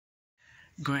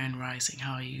Grand Rising.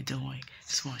 How are you doing?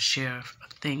 Just want to share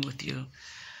a thing with you.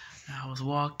 I was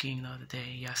walking the other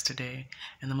day, yesterday,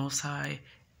 and the Most High,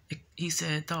 he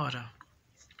said, daughter,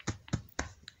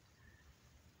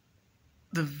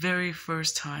 the very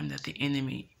first time that the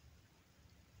enemy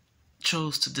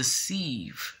chose to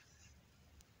deceive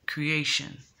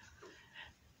creation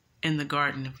in the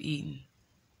Garden of Eden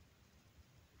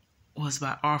was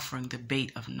by offering the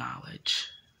bait of knowledge.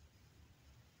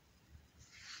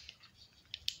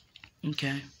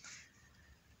 Okay?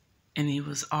 And he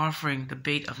was offering the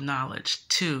bait of knowledge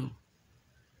to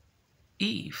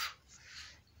Eve.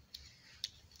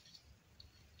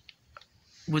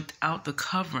 Without the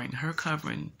covering, her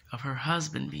covering of her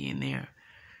husband being there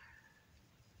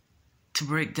to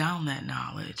break down that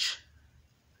knowledge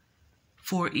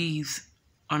for Eve's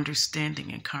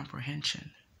understanding and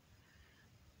comprehension.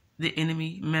 The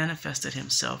enemy manifested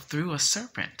himself through a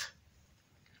serpent.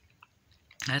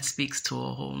 That speaks to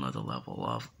a whole nother level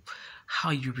of how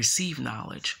you receive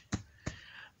knowledge.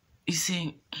 You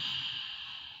see,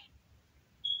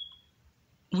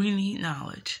 we need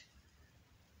knowledge,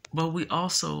 but we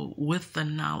also, with the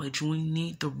knowledge, we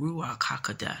need the RUACH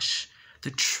HaKodesh,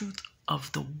 the truth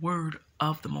of the word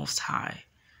of the Most High,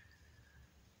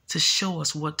 to show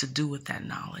us what to do with that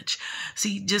knowledge.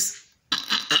 See, just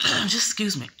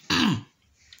excuse me,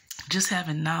 just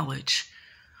having knowledge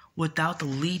without the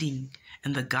leading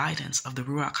and the guidance of the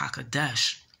RUACH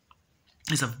HaKodesh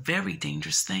is a very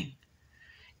dangerous thing.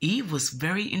 Eve was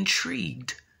very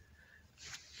intrigued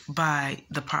by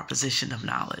the proposition of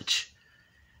knowledge,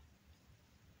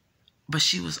 but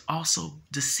she was also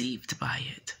deceived by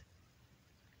it.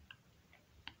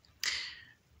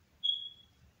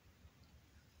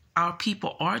 Our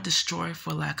people are destroyed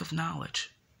for lack of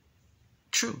knowledge.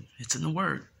 True, it's in the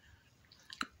word.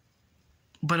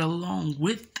 But along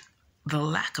with the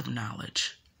lack of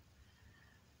knowledge,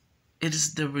 it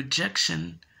is the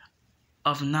rejection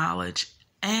of knowledge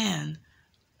and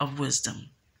of wisdom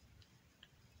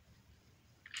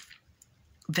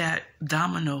that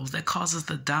causes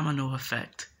the domino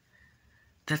effect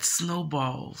that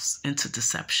snowballs into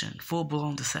deception,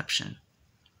 full-blown deception.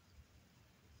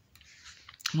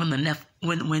 When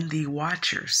the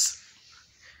watchers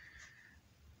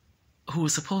who were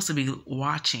supposed to be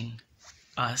watching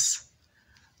us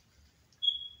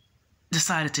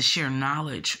decided to share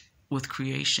knowledge with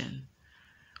creation,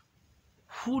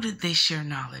 who did they share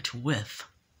knowledge with?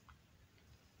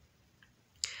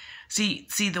 See,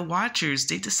 the watchers,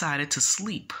 they decided to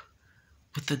sleep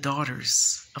with the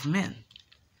daughters of men.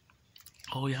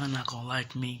 Oh, y'all not gonna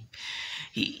like me.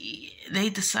 They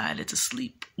decided to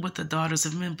sleep with the daughters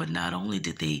of men, but not only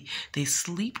did they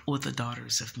sleep with the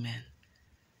daughters of men,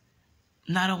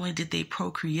 not only did they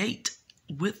procreate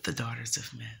with the daughters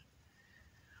of men,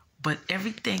 but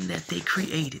everything that they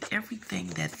created, everything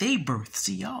that they birthed.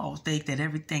 See, y'all think that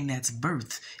everything that's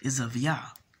birthed is of Yah.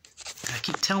 I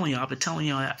keep telling y'all, I've been telling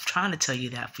y'all that, trying to tell you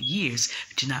that for years,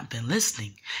 but you've not been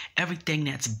listening. Everything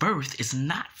that's birthed is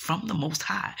not from the Most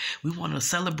High. We want to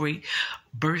celebrate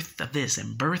birth of this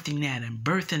and birthing that and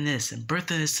birthing this and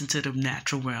birthing this into the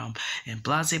natural realm and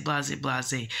blase, blase,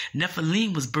 blase.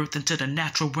 Nephilim was birthed into the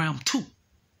natural realm too.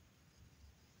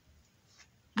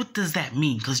 What does that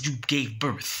mean? Because you gave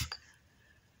birth.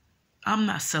 I'm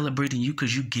not celebrating you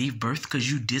because you gave birth, because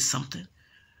you did something.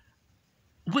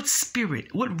 What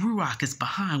spirit, what ruach is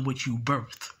behind what you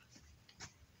birth?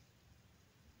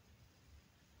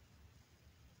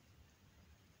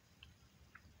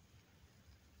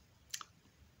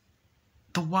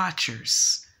 The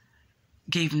watchers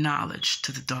gave knowledge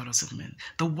to the daughters of men.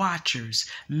 The watchers,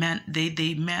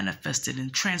 they manifested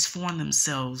and transformed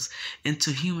themselves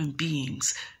into human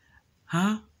beings,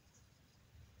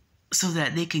 so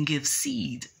that they can give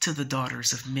seed to the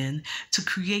daughters of men to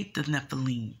create the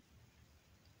Nephilim.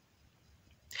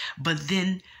 But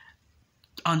then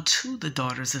unto the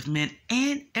daughters of men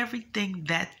and everything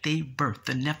that they birthed,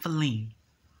 the Nephilim,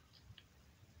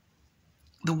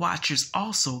 the watchers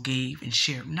also gave and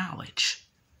shared knowledge.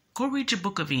 Go read your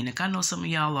book of Enoch. I know some of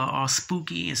y'all are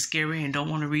spooky and scary and don't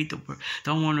want to read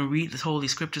the Holy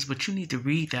Scriptures, but you need to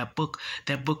read that book.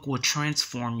 That book will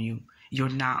transform you.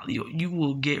 You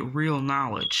will get real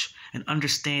knowledge and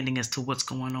understanding as to what's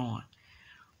going on.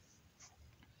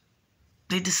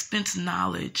 They dispensed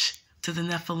knowledge to the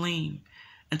Nephilim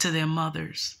and to their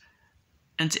mothers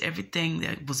and to everything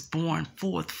that was born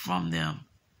forth from them.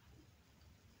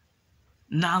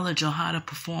 Knowledge on how to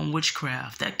perform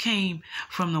witchcraft, that came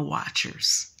from the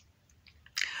watchers.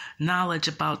 Knowledge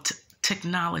about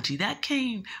technology, that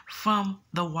came from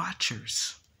the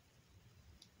watchers.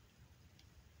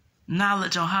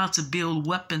 knowledge on how to build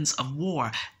weapons of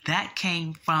war. That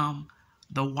came from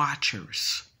the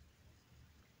Watchers.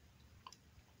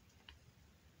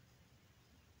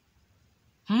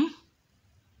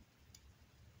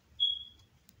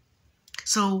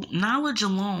 So knowledge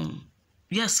alone,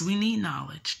 yes, we need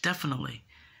knowledge, definitely.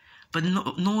 But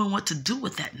knowing what to do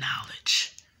with that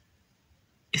knowledge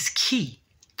is key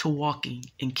to walking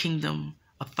in kingdom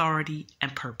authority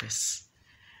and purpose.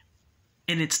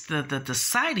 And it's the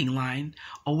deciding line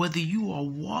of whether you are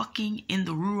walking in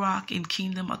the RUACH in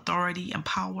kingdom authority and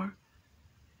power,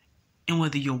 and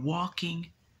whether you're walking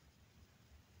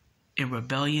in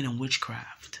rebellion and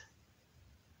witchcraft.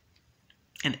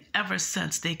 And ever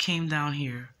since they came down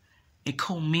here and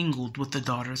commingled with the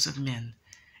daughters of men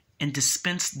and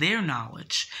dispensed their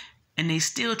knowledge, and they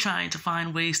still trying to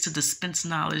find ways to dispense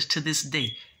knowledge to this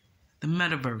day. The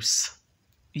metaverse.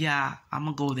 Yeah, I'm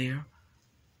going to go there.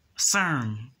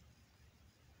 CERN.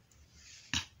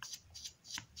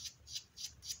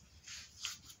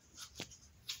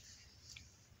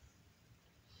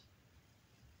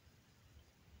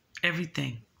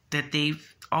 Everything that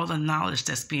all the knowledge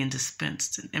that's being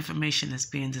dispensed and information that's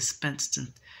being dispensed and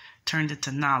turned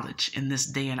into knowledge in this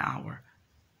day and hour,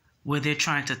 where they're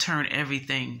trying to turn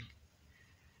everything,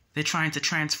 they're trying to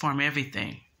transform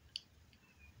everything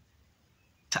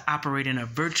to operate in a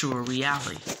virtual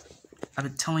reality. I've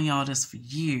been telling y'all this for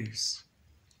years,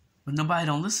 but nobody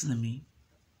don't listen to me.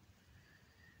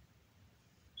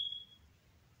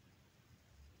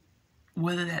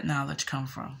 Where did that knowledge come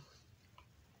from?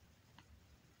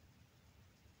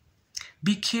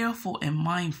 Be careful and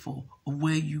mindful of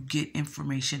where you get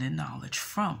information and knowledge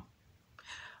from.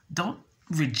 Don't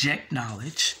reject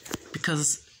knowledge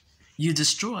because you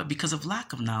destroy it because of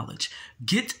lack of knowledge.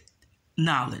 Get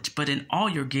knowledge, but in all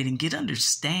you're getting, get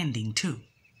understanding too.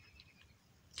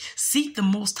 Seek the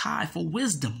Most High for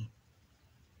wisdom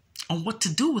on what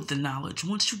to do with the knowledge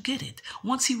once you get it.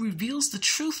 Once He reveals the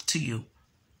truth to you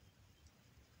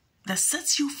that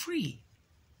sets you free.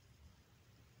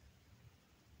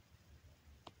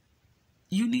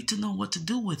 You need to know what to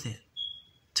do with it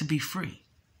to be free.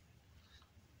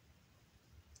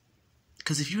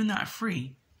 Because if you're not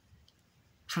free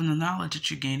from the knowledge that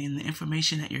you're gaining, the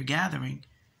information that you're gathering,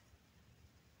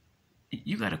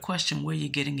 you got to question where you're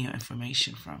getting your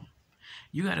information from.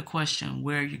 You got to question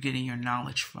where you're getting your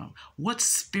knowledge from. What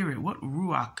spirit, what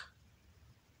RUACH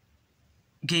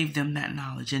gave them that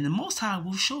knowledge? And the Most High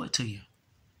will show it to you.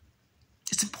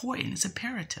 It's important. It's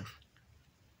imperative.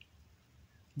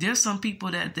 There's some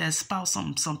people that spout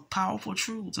some powerful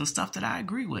truths and stuff that I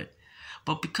agree with.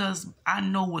 But because I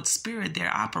know what spirit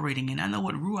they're operating in, I know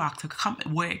what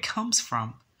RUACH, where it comes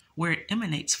from, where it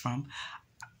emanates from,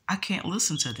 I can't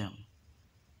listen to them.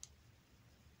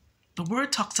 The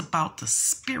word talks about the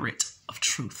spirit of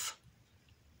truth.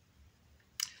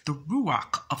 The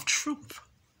RUACH of truth.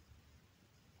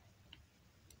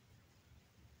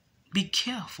 Be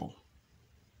careful.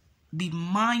 Be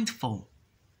mindful.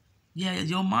 Yeah,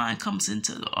 your mind comes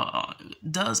into,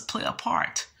 does play a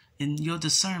part in your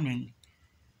discerning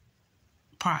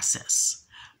process.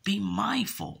 Be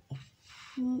mindful of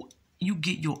who you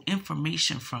get your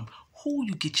information from, who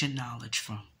you get your knowledge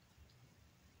from.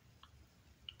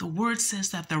 The word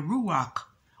says that the RUACH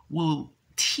will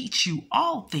teach you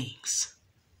all things.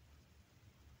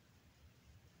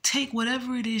 Take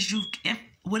whatever it is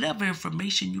whatever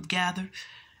information you gather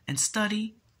and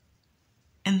study,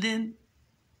 and then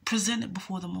present it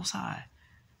before the Most High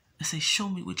and say, show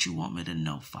me what you want me to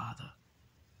know, Father,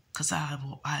 because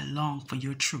I long for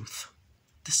your truth,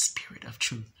 the spirit of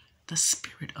truth, the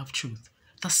spirit of truth,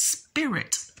 the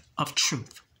spirit of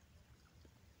truth.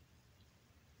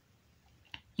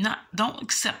 Don't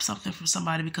accept something from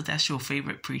somebody because that's your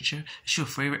favorite preacher, it's your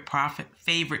favorite prophet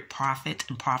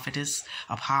and prophetess,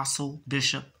 apostle,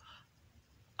 bishop.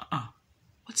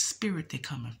 What spirit they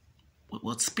coming?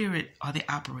 What spirit are they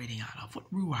operating out of? What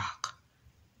RUACH?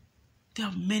 There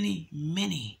are many,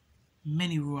 many,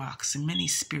 many RUACHs and many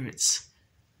spirits.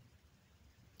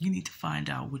 You need to find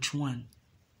out which one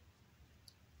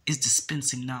is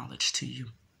dispensing knowledge to you.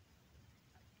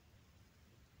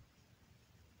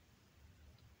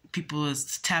 People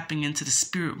is tapping into the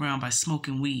spirit realm by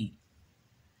smoking weed.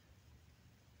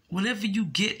 Whatever you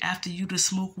get after you to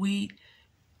smoke weed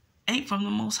ain't from the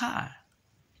Most High.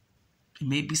 There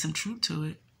may be some truth to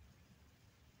it,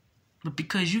 but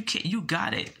because you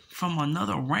got it from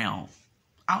another realm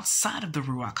outside of the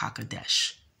RUACH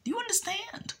HaKodesh. Do you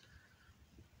understand?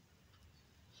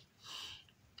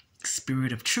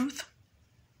 Spirit of truth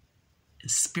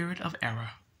and spirit of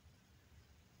error.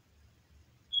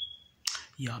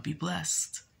 Y'all be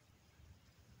blessed.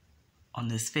 on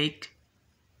this fake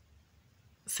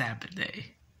Sabbath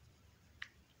day.